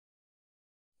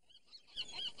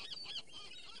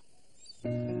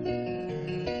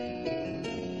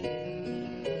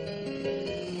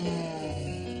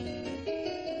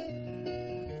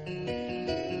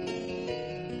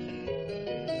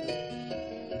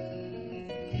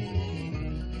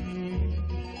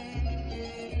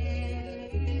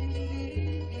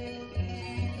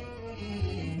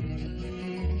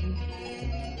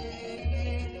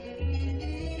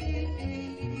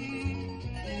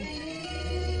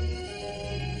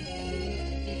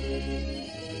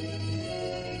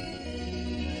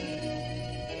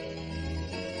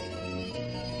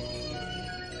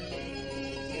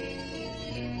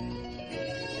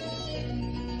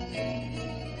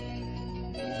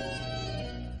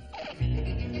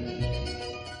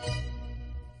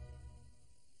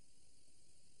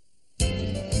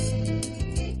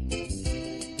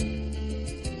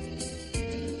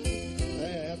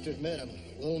admit, I'm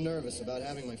a little nervous about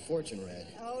having my fortune read.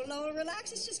 Oh, Lola,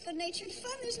 relax. It's just good-natured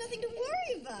fun. There's nothing to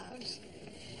worry about.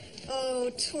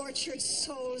 Oh, tortured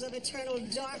souls of eternal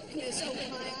darkness, open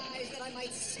my eyes that I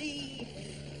might see.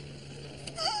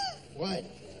 What?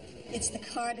 It's the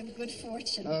card of good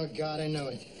fortune. Oh, God, I know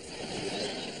it.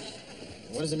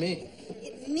 What does it mean?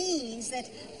 It means that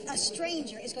a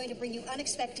stranger is going to bring you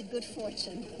unexpected good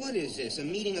fortune. What is this, a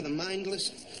meeting of the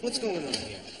mindless? What's going on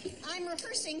here? I'm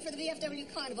rehearsing for the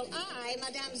VFW Carnival. I,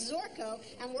 Madame Zorko,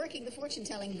 am working the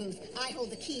fortune-telling booth. I hold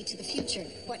the key to the future.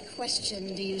 What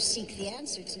question do you seek the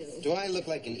answer to? Do I look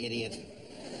like an idiot?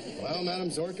 Well, Madame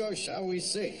Zorko, shall we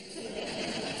see?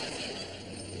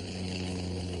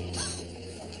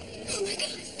 Oh, my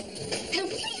God. Help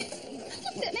me.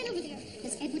 Look, that man over there.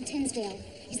 That's Edward Tinsdale.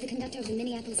 He's the conductor of the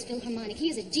Minneapolis Philharmonic. He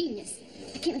is a genius.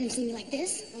 I can't let him see me like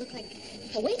this. I look like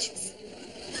a waitress.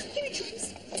 Here he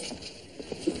comes.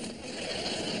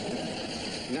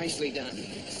 Nicely done.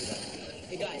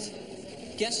 Hey, guys,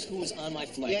 guess who was on my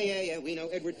flight? Yeah. We know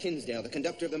Edward Tinsdale, the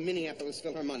conductor of the Minneapolis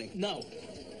Philharmonic. No.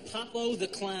 Popo the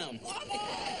Clown.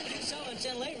 So on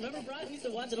Channel 8, remember, Brian? We used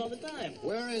to watch it all the time.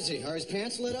 Where is he? Are his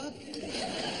pants lit up?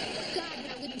 God,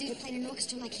 what I wouldn't do to play in an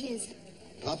orchestra like his.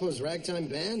 Papo's ragtime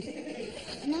band?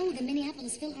 No, the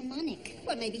Minneapolis Philharmonic.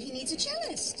 Well, maybe he needs a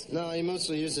cellist. No, he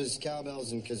mostly uses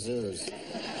cowbells and kazoos.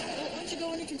 Why don't you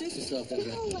go and introduce yourself, then?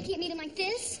 No, I can't meet him like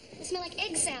this. I smell like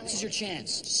egg salad. This is your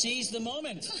chance. Seize the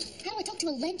moment. How do I talk to a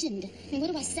legend? I mean,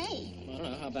 what do I say? I don't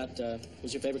know. How about,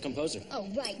 who's your favorite composer? Oh,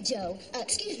 right, Joe.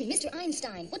 Excuse me, Mr.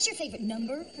 Einstein. What's your favorite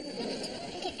number?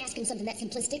 I can't ask him something that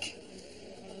simplistic.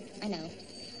 I know.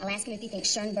 I'll ask him if he thinks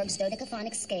Schoenberg's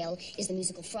dodecaphonic scale is the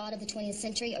musical fraud of the 20th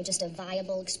century or just a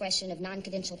viable expression of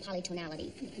non-conventional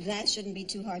polytonality. That shouldn't be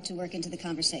too hard to work into the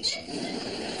conversation.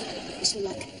 Wish me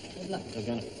luck. Good luck. I've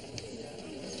got it.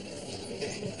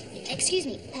 Excuse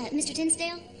me, Mr.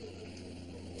 Tinsdale?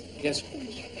 Yes?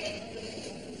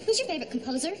 Who's your favorite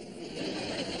composer?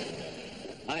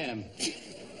 I am.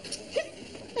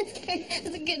 That's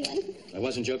a good one. I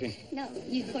wasn't joking. No,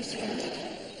 of course you weren't.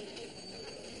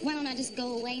 Why don't I just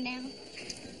go away now?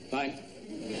 Fine.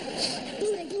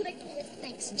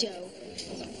 Thanks, Joe.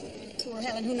 Poor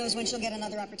Helen, who knows when she'll get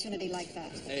another opportunity like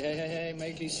that. Hey,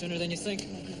 maybe sooner than you think.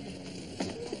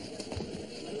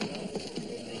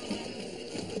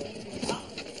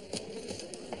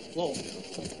 Whoa.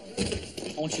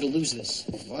 I want you to lose this.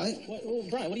 What? Oh,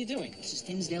 Brian, what are you doing? This is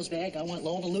Tinsdale's bag. I want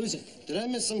Lowell to lose it. Did I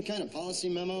miss some kind of policy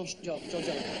memo? Joe.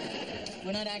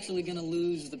 We're not actually going to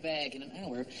lose the bag in an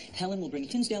hour. Helen will bring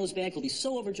Tinsdale's bag. He'll be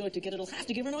so overjoyed to get it, he'll have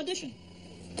to give her an audition.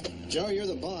 Joe, you're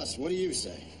the boss. What do you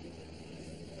say?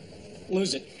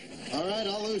 Lose it. All right,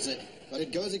 I'll lose it. But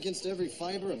it goes against every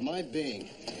fiber of my being.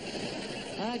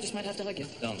 I just might have to hug you.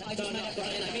 No, Brian,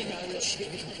 I mean...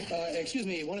 excuse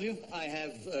me, one of you? I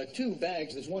have 2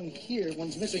 bags. There's one here,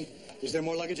 one's missing. Is there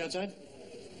more luggage outside?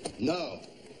 No.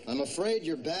 I'm afraid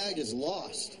your bag is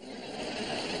lost.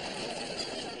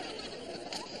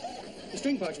 The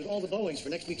string parts with all the bowings for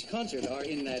next week's concert are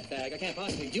in that bag. I can't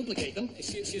possibly duplicate them.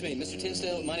 Excuse me, Mr.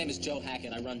 Tinsdale. My name is Joe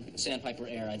Hackett. I run Sandpiper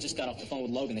Air. I just got off the phone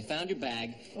with Logan. They found your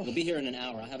bag. It'll be here in an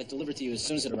hour. I'll have it delivered to you as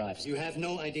soon as it arrives. You have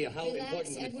no idea how Relax,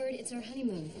 important... Edward. It's our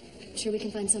honeymoon. Sure we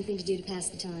can find something to do to pass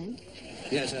the time?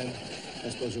 Yes, I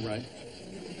suppose you're right.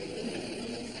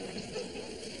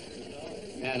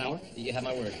 An hour? You have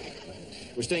my word.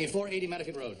 We're staying at 480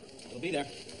 Nantucket Road. We'll be there.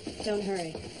 Don't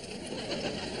hurry.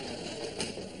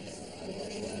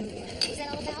 Is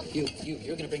that all about? You're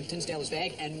going to bring Tinsdale's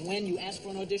bag, and when you ask for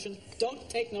an audition, don't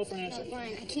take no for an answer. No,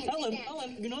 Brian, I can't Helen, do that.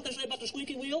 Helen, you know what they say about the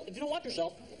squeaky wheel? If you don't watch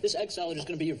yourself, this egg salad is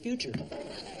going to be your future.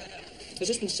 Has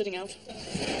this been sitting out?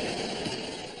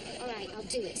 All right, I'll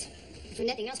do it. For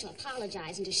nothing else, to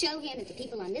apologize and to show him that the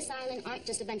people on this island aren't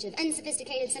just a bunch of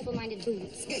unsophisticated, simple-minded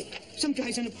boobs. Hey, some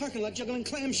guy's in a parking lot juggling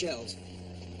clamshells.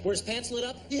 Were his pants lit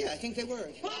up? Yeah, I think they were.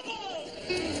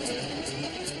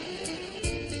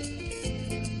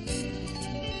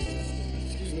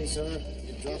 Excuse me, sir.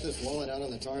 You dropped this wallet out on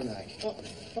the tarmac.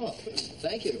 Oh,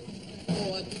 thank you.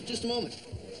 Oh, just a moment.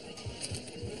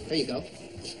 There you go.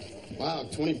 Wow,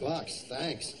 $20.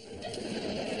 Thanks.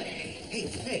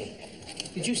 Hey,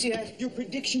 did you see that? Your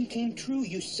prediction came true.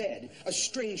 You said a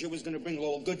stranger was going to bring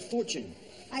Lowell good fortune.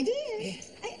 I did.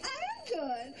 I am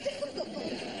good.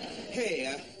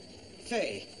 Hey,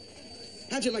 Faye,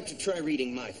 how'd you like to try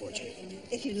reading my fortune?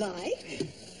 If you like.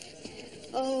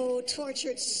 Oh,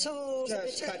 tortured souls.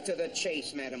 Just cut to the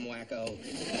chase, Madam Wacko.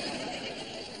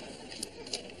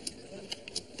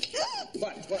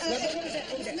 What is that?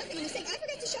 What is that? Nothing to say. I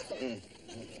forgot to shuffle.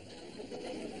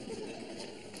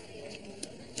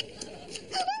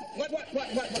 What? Boy,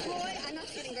 I'm not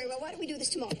feeling very well. Why don't we do this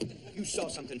tomorrow? You saw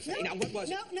something, Faye. Now, what was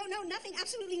it? No, nothing.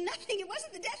 Absolutely nothing. It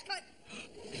wasn't the death card.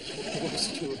 What was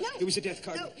it? No. It was a death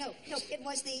card. No. It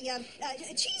was the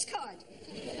cheese card.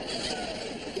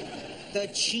 The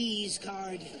cheese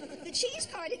card. The cheese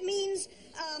card. It means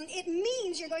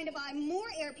you're going to buy more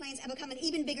airplanes and become an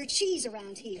even bigger cheese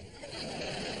around here.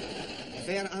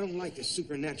 Faye, I don't like this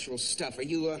supernatural stuff. Are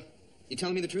you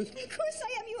telling me the truth? Of course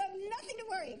I am. You have nothing to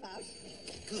worry about.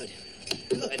 Good.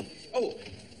 Oh,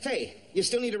 Faye, you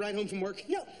still need a ride home from work?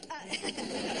 No. I feel like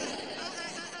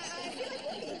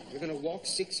walking. You're going to walk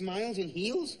 6 miles in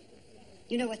heels?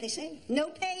 You know what they say. No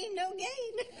pain, no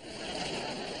gain.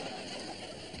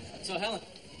 So, Helen,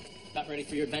 about ready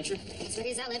for your adventure? As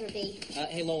ready as I'll ever be.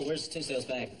 Hey, Lowell, where's Tinsdale's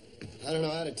bag? I don't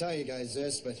know how to tell you guys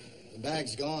this, but the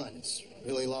bag's gone. It's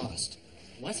really lost.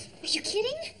 What? Are you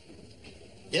kidding?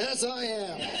 Yes, I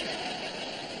am.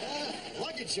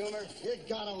 Luggage humor. You're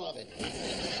gonna love it.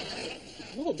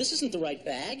 Whoa, this isn't the right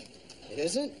bag. It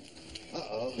isn't?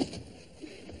 Uh-oh.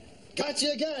 Got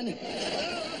you again.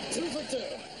 2 for 2.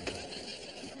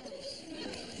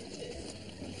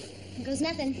 Here goes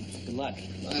nothing. Good luck.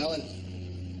 Bye, Helen.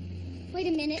 Wait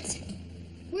a minute.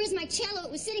 Where's my cello?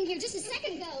 It was sitting here just a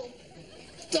second ago.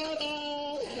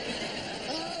 Ta-da!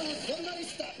 Oh, somebody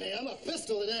stop me. I'm a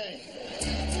pistol today.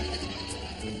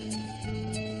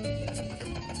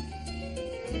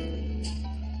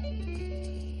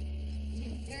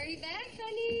 Hurry back,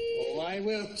 honey. Oh, I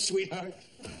will, sweetheart.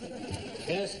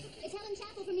 Yes? It's Helen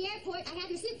Chapel from the airport. I have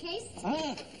your suitcase.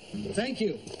 Ah, thank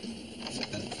you.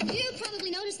 You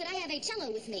probably noticed that I have a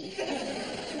cello with me.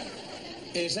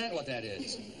 Is that what that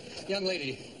is? Young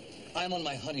lady, I'm on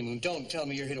my honeymoon. Don't tell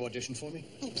me you're here to audition for me.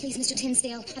 Oh, please, Mr.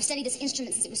 Tinsdale. I've studied this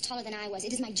instrument since it was taller than I was.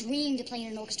 It is my dream to play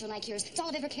in an orchestra like yours. It's all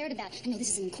I've ever cared about. I know this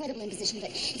is an incredible imposition, but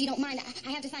if you don't mind,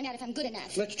 I have to find out if I'm good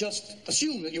enough. Let's just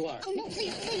assume that you are. Oh, no,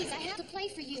 please, I have to play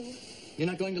for you. You're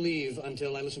not going to leave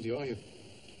until I listen to you, are you?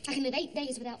 I can live 8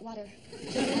 days without water.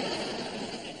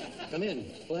 Come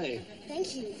in, play.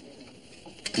 Thank you.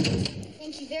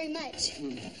 Thank you very much.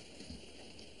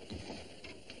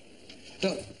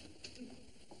 Don't.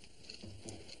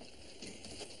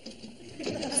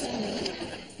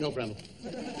 No problem.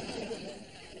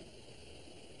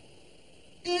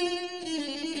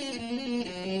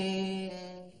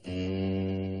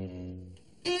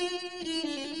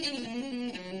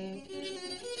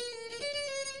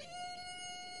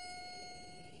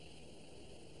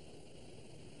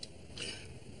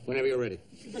 Whenever you're ready.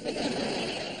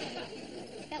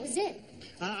 That was it.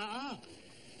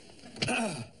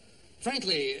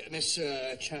 Frankly, Miss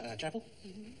Chapel,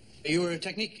 your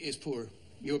technique is poor.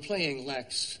 Your playing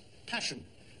lacks passion,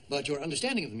 but your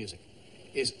understanding of the music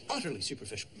is utterly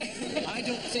superficial. I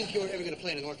don't think you're ever going to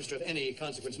play in an orchestra of any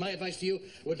consequence. My advice to you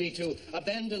would be to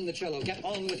abandon the cello. Get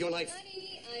on with your life.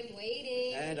 Honey, I'm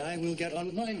waiting. And I will get on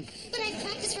with mine. But I've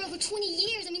practiced for over 20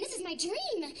 years. I mean, this is my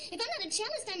dream. If I'm not a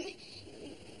cellist,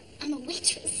 I'm a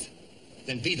waitress.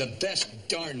 Then be the best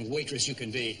darn waitress you can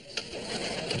be.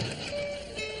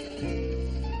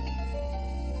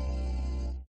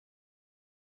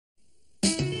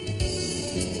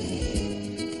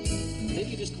 Maybe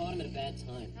you just caught him at a bad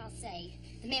time. I'll say.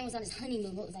 The man was on his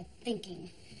honeymoon. What was I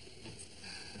thinking?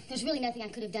 There's really nothing I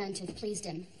could have done to have pleased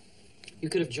him. You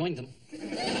could have joined them. It's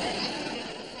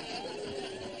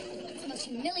the most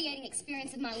humiliating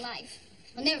experience of my life.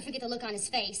 I'll never forget the look on his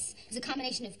face. It was a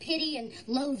combination of pity and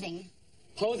loathing.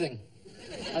 Clothing.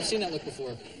 I've seen that look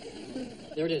before.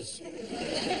 There it is.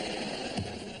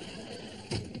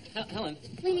 Helen.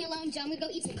 Leave me alone, Joe. I'm gonna go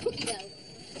eat some cookie dough.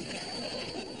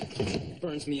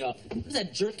 Burns me up. How does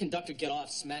that jerk conductor get off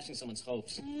smashing someone's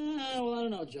hopes? Well, I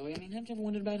don't know, Joey. I mean, haven't you ever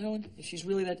wondered about Helen? If she's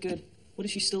really that good, what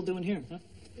is she still doing here, huh?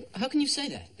 How can you say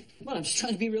that? Well, I'm just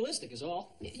trying to be realistic, is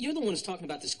all. You're the one who's talking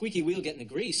about the squeaky wheel getting the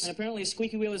grease. And apparently a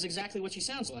squeaky wheel is exactly what she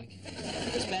sounds like.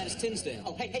 As bad as Tinsdale.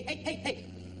 Oh, hey.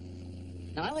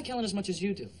 Now, I like Helen as much as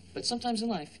you do, but sometimes in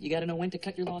life, you gotta know when to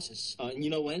cut your losses. And you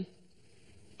know when?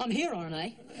 I'm here, aren't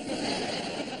I?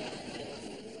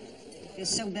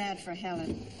 It's so bad for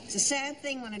Helen. It's a sad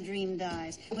thing when a dream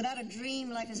dies. Without a dream,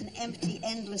 life is an empty,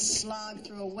 endless slog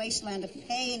through a wasteland of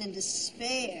pain and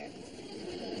despair.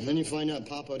 And then you find out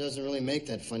Papa doesn't really make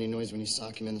that funny noise when you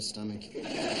sock him in the stomach.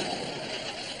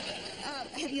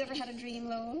 Have you ever had a dream,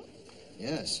 Lowell?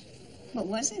 Yes. What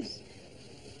was it?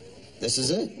 This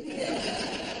is it.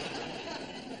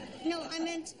 No, I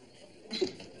meant...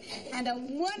 and a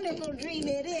wonderful dream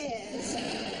it is.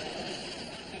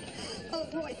 Oh,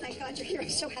 boy, thank God you're here. I'm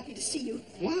so happy to see you.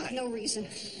 Why? No reason.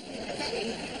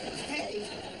 Hey.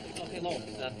 Okay, Lowell,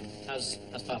 how's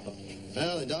Papa?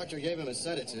 Well, the doctor gave him a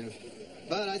sedative.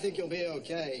 But I think he'll be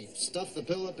okay. He stuffed the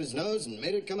pill up his nose and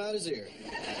made it come out his ear.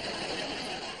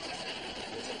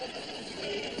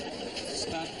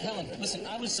 Helen, listen,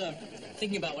 I was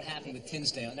thinking about what happened with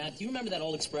Tinsdale. Now, do you remember that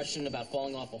old expression about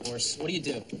falling off a horse? What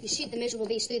do? You shoot the miserable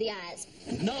beast through the eyes.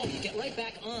 No, you get right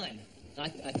back on. I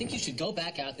think you should go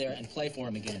back out there and play for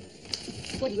him again.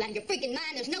 What, are you out of your freaking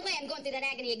mind? There's no way I'm going through that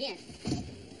agony again.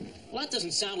 Well, that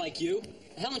doesn't sound like you.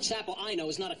 The Helen Chappell I know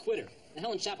is not a quitter. The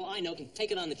Helen Chappell I know can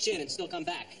take it on the chin and still come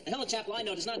back. The Helen Chappell I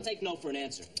know does not take no for an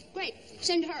answer. Great.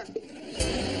 Send her.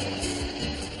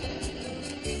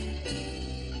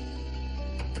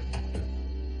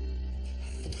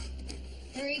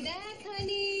 Hurry back,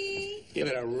 honey. Give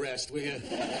it a rest, will you?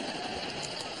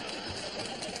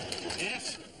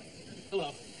 Yes?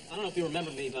 Hello. I don't know if you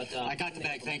remember me, but... I got the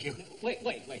bag, thank you. Wait.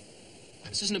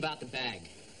 This isn't about the bag.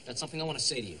 That's something I want to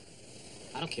say to you.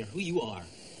 I don't care who you are.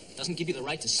 It doesn't give you the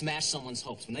right to smash someone's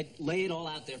hopes. When they lay it all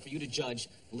out there for you to judge,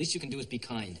 the least you can do is be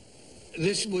kind.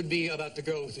 This would be about the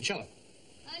girl with the cello.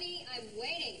 Honey, I'm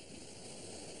waiting.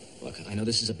 Look, I know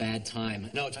this is a bad time.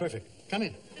 No, it's perfect. Come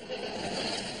in.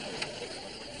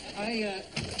 I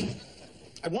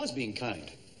was being kind.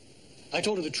 I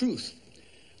told her the truth.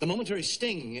 The momentary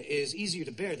sting is easier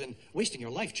to bear than wasting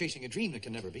your life chasing a dream that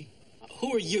can never be.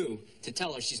 Who are you to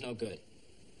tell her she's no good?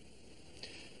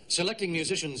 Selecting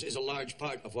musicians is a large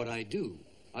part of what I do.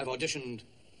 I've auditioned,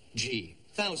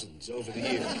 thousands over the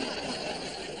years.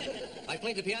 I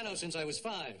played the piano since I was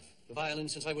 5, the violin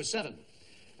since I was 7.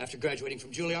 After graduating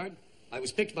from Juilliard, I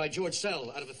was picked by George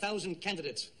Sell out of 1,000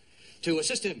 candidates to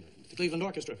assist him at the Cleveland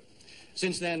Orchestra.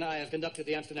 Since then, I have conducted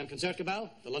the Amsterdam Concertgebouw,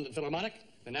 the London Philharmonic,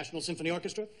 the National Symphony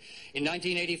Orchestra. In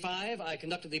 1985, I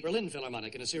conducted the Berlin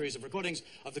Philharmonic in a series of recordings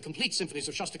of the complete symphonies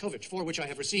of Shostakovich, for which I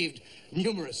have received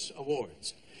numerous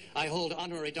awards. I hold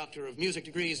honorary Doctor of Music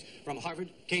degrees from Harvard,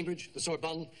 Cambridge, the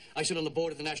Sorbonne. I sit on the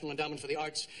board of the National Endowment for the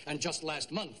Arts, and just last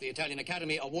month, the Italian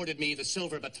Academy awarded me the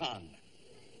Silver Baton.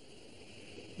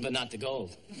 But not the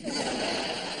gold.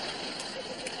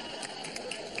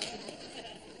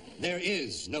 There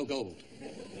is no gold.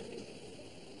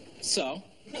 So?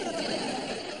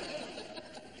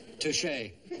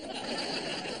 Touché.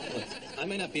 Look, I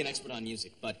may not be an expert on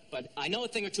music, but I know a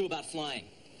thing or two about flying.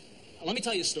 Let me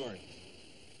tell you a story.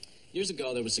 Years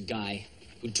ago, there was a guy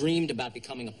who dreamed about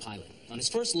becoming a pilot. On his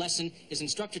first lesson, his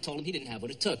instructor told him he didn't have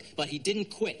what it took, but he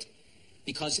didn't quit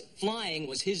because flying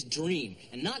was his dream.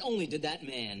 And not only did that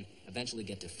man eventually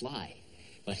get to fly,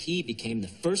 but he became the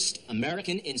first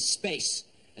American in space.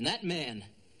 And that man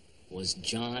was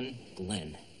John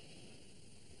Glenn.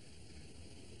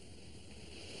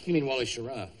 You mean Wally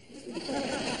Schirra?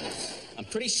 I'm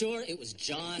pretty sure it was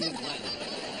John Glenn.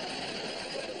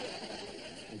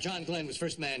 John Glenn was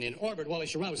first man in orbit. Wally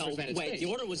Schirra was first man in space. Wait, the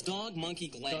order was Dog, Monkey,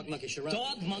 Glenn. Dog, Monkey, Schirra.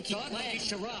 Dog, Monkey, Glenn. Monkey,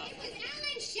 Schirra.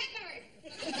 Alan Shepard.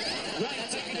 Right,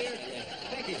 that's it, dear.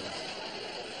 Thank you.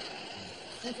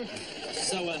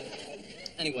 So,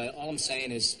 anyway, all I'm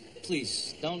saying is,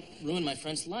 please, don't ruin my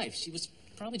friend's life. She was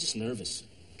probably just nervous.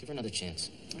 Give her another chance.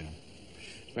 Yeah.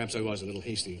 Perhaps I was a little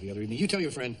hasty the other evening. You tell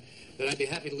your friend that I'd be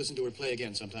happy to listen to her play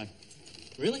again sometime.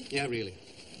 Really? Yeah, really.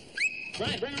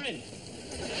 Brian, bring her in.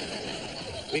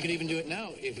 We could even do it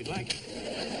now, if you'd like.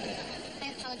 I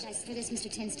apologize for this, Mr.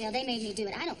 Tinsdale. They made me do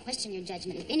it. I don't question your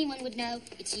judgment. If anyone would know,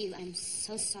 it's you. I'm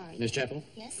so sorry. Miss Chappell?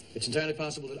 Yes? It's entirely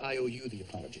possible that I owe you the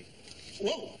apology.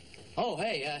 Whoa. Oh,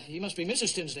 hey, you must be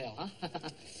Mrs. Tinsdale, huh?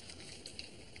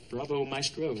 Bravo,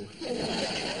 maestro.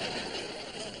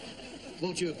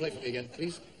 Won't you play for me again,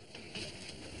 please?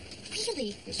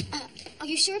 Really? Yes. Are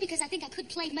you sure? Because I think I could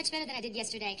play much better than I did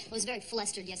yesterday. I was very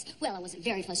flustered, yes. Well, I wasn't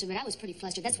very flustered, but I was pretty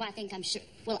flustered. That's why I think I'm sure.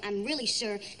 Well, I'm really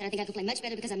sure that I think I could play much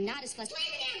better because I'm not as flustered.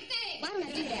 Play the damn thing! Why don't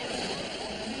I do that?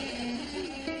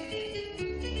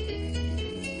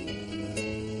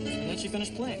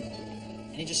 finished playing.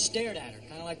 And he just stared at her,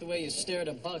 kind of like the way you stare at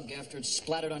a bug after it's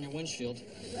splattered on your windshield.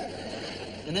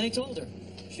 And then he told her.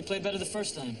 She played better the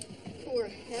first time. Poor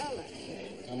Helen.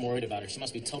 I'm worried about her. She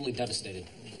must be totally devastated.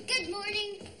 Good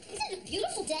morning. Isn't it a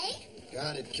beautiful day?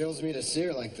 God, it kills me to see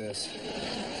her like this.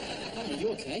 Oh, are you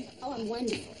okay? Oh, I'm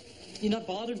wonderful. You're not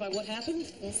bothered by what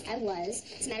happened? Yes, I was.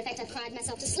 As a matter of fact, I cried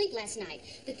myself to sleep last night.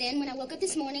 But then, when I woke up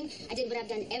this morning, I did what I've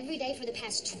done every day for the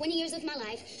past 20 years of my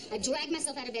life. I dragged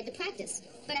myself out of bed to practice.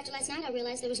 But after last night, I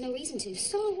realized there was no reason to.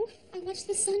 So, I watched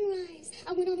the sunrise.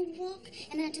 I went on a walk,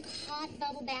 and then I took a hot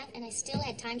bubble bath, and I still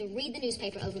had time to read the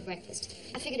newspaper over breakfast.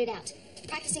 I figured it out.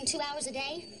 Practicing 2 hours a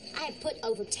day, I have put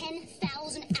over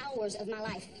 10,000 hours of my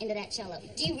life into that cello.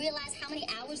 Do you realize how many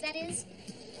hours that is?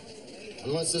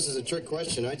 Unless this is a trick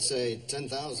question, I'd say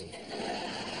 10,000. So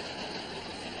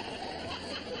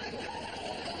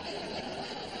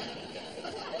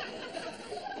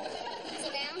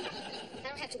now, I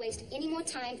don't have to waste any more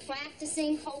time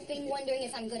practicing, hoping, wondering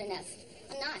if I'm good enough.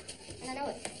 I'm not, and I know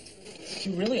it.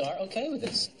 You really are okay with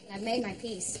this? I've made my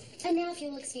peace. And now, if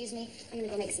you'll excuse me, I'm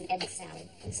going to go make some egg salad.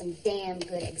 Some damn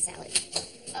good egg salad.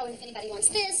 Oh, and if anybody wants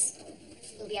this,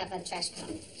 it'll be out by the trash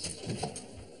can.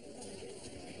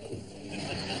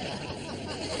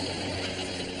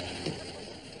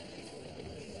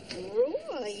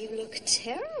 Roy, you look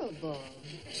terrible.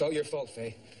 It's all your fault,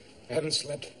 Faye. I haven't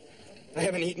slept. I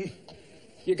haven't eaten.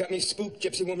 You got me spooked,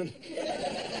 gypsy woman.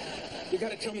 You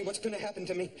gotta tell me what's gonna happen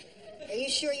to me. Are you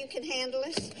sure you can handle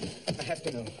it? I have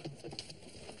to know.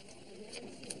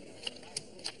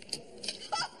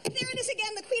 Oh, there it is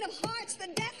again, the Queen of Hearts, the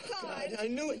death card. I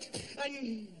knew it.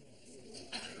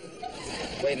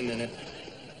 Wait a minute.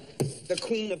 The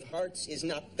Queen of Hearts is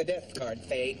not the death card,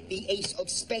 Faye. The Ace of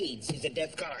Spades is the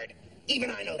death card.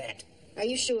 Even I know that. Are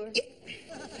you sure? Yeah.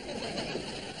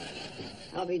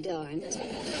 I'll be darned.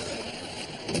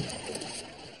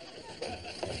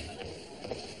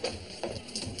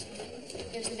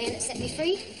 There's the man that set me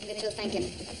free. I'm going to go thank him.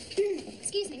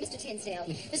 Excuse me, Mr. Tinsdale.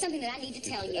 There's something that I need to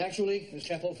tell you. Actually, Miss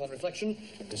Chapel, upon reflection,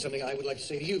 there's something I would like to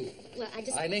say to you. Well,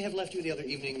 I may have left you the other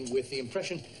evening with the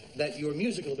impression that your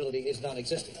musical ability is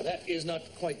non-existent. That is not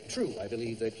quite true. I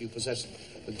believe that you possess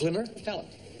a glimmer of talent.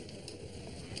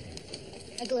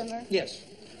 A glimmer? Yes.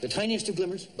 The tiniest of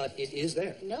glimmers, but it is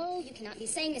there. No, you cannot be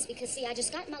saying this because, see, I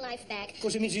just got my life back. Of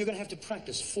course, it means you're going to have to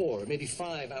practice 4, maybe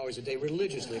 5 hours a day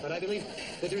religiously, but I believe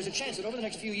that there is a chance that over the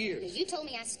next few years... You told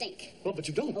me I stink. Well, but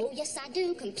you don't. Oh, yes, I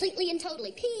do. Completely and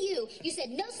totally. P.U. You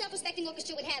said no self-respecting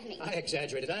orchestra would have me. I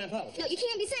exaggerated. I apologize. No, you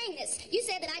can't be saying this. You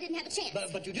said that I didn't have a chance.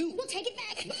 But you do. Well, take it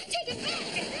back. Take it back.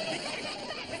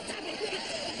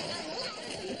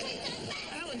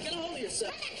 Alan, get a hold of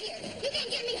yourself. Come back here. You can't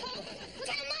give me hope. What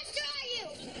kind of monster are you?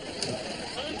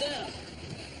 Calm down.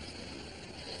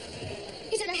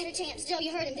 He said I had a chance. Joe,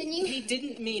 you heard him, didn't you? He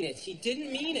didn't mean it. He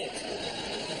didn't mean it.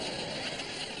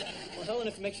 Well, Helen,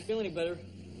 if it makes you feel any better,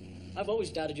 I've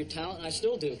always doubted your talent, and I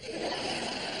still do.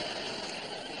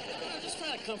 Just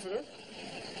try to comfort her.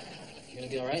 You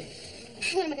gonna be all right?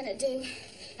 What am I going to do?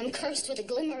 I'm cursed with a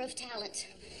glimmer of talent.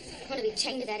 I'm going to be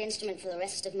chained to that instrument for the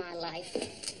rest of my life.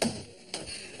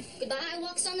 Goodbye,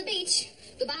 walks on the beach.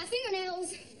 Goodbye,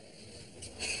 fingernails.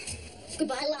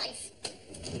 Goodbye, life.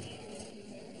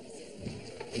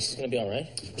 Think she's gonna be all right?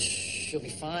 She'll be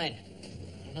fine.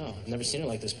 I don't know. I've never seen her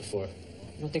like this before.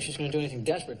 You don't think she's gonna do anything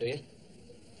desperate, do you?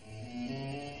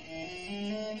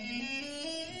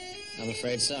 I'm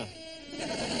afraid so.